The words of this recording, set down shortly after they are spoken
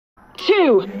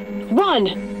2, 1.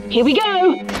 Here we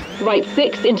go. Right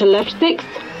 6 into left 6.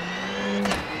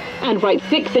 And right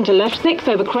 6 into left 6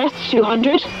 over crest,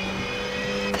 200.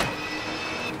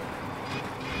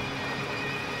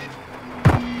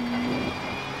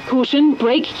 Caution,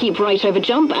 brake, keep right over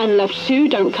jump, and left 2,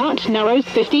 don't cut, narrows,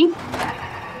 50.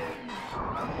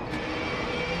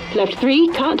 Left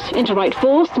 3, cut, into right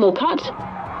 4, small cut.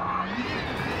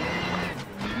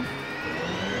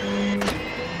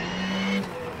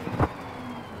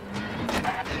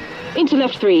 Into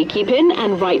left 3, keep in,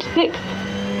 and right 6.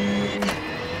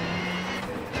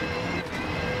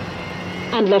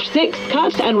 And left 6,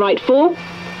 cut, and right 4.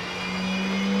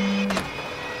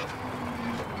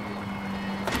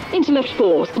 Into left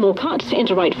 4, small cut,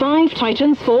 into right 5,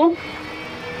 tightens, 4.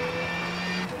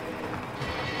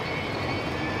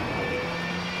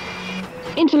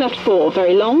 Into left 4,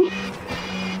 very long.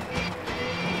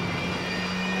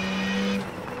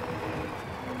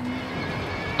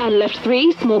 And left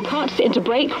 3, small cut, into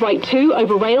brake, right 2,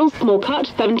 over rails, small cut,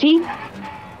 70.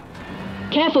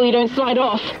 Careful you don't slide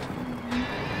off.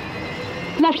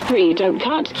 Left 3, don't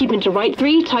cut, keep into right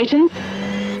 3, tightens.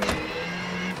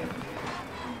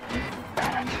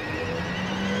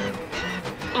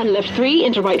 And left 3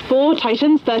 into right 4,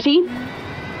 tightens, 30.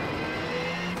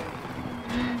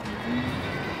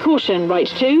 Caution, right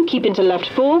 2, keep into left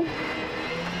 4.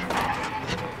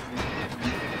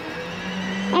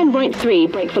 And right 3,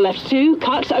 brake for left 2,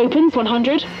 cut, opens,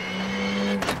 100.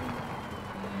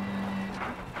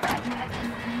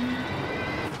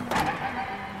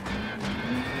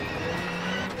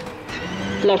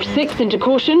 Left 6 into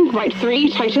caution, right 3,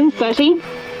 tightens, 30.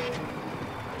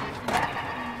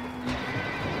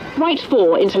 Right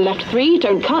 4 into left 3,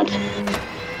 don't cut.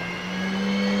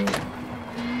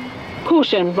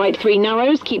 Caution, right 3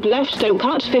 narrows, keep left, don't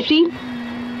cut, 50.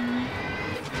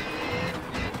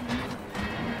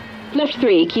 Left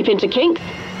 3, keep into kinks.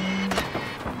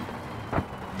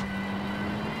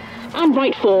 And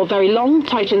right 4, very long,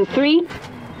 tightens 3.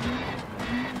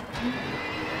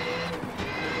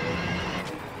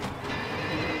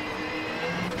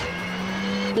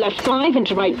 Left 5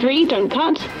 into right 3, don't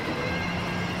cut.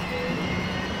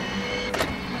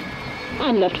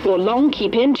 And left 4 long,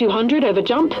 keep in, 200 over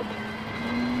jump.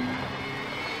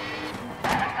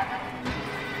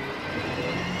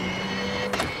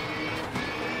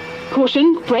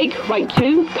 Caution, brake, right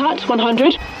 2, cut,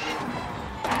 100.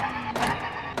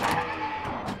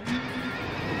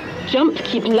 Jump,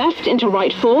 keep left into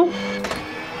right 4.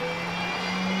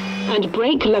 And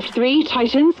brake, left 3,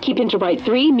 tightens, keep into right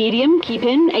 3, medium, keep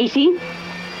in, 80.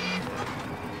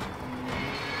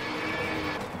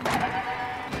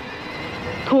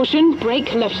 Caution,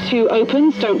 brake, left 2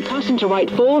 opens, don't cut, into right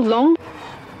 4, long.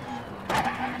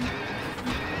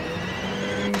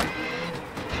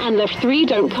 And left 3,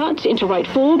 don't cut, into right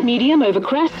 4, medium, over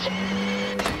crest.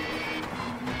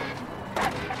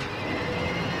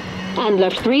 And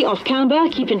left 3, off camber,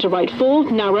 keep into right 4,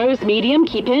 narrows, medium,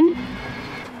 keep in.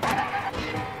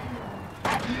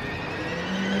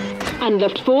 And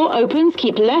left 4, opens,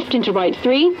 keep left, into right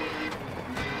 3.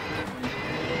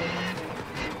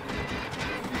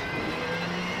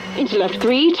 Into left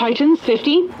 3, tightens,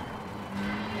 50.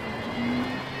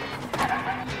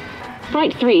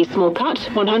 Right 3, small cut,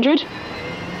 100.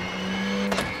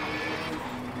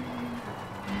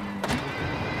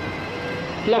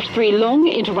 Left 3 long,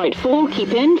 into right 4, keep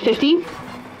in, 50.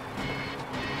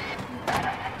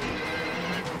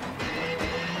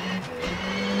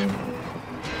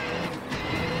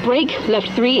 Brake, left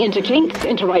 3 into kinks,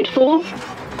 into right 4.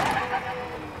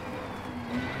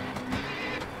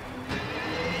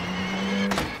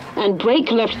 And brake,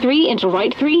 left 3 into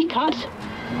right 3, cut.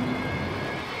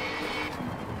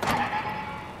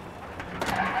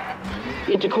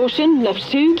 Into caution, left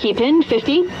 2, keep in,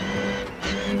 50.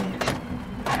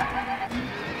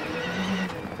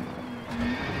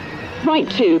 Right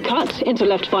 2, cut, into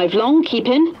left 5 long, keep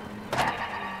in.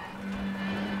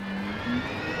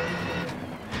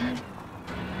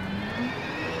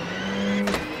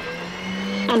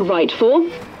 And right 4.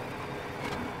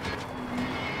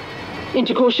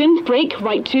 Into caution, brake,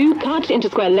 right 2, cut, into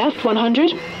square left,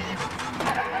 100.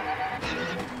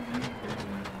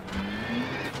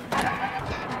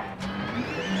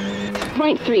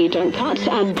 Right 3, don't cut,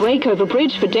 and brake over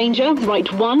bridge for danger,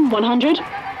 right 1, 100.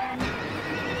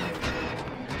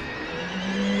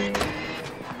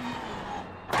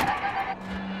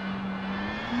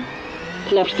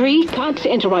 Left 3, cut,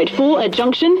 into right 4 at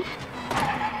junction.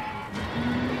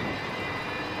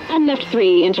 And left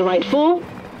 3 into right 4.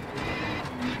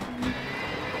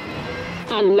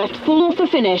 And left 4 for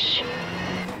finish.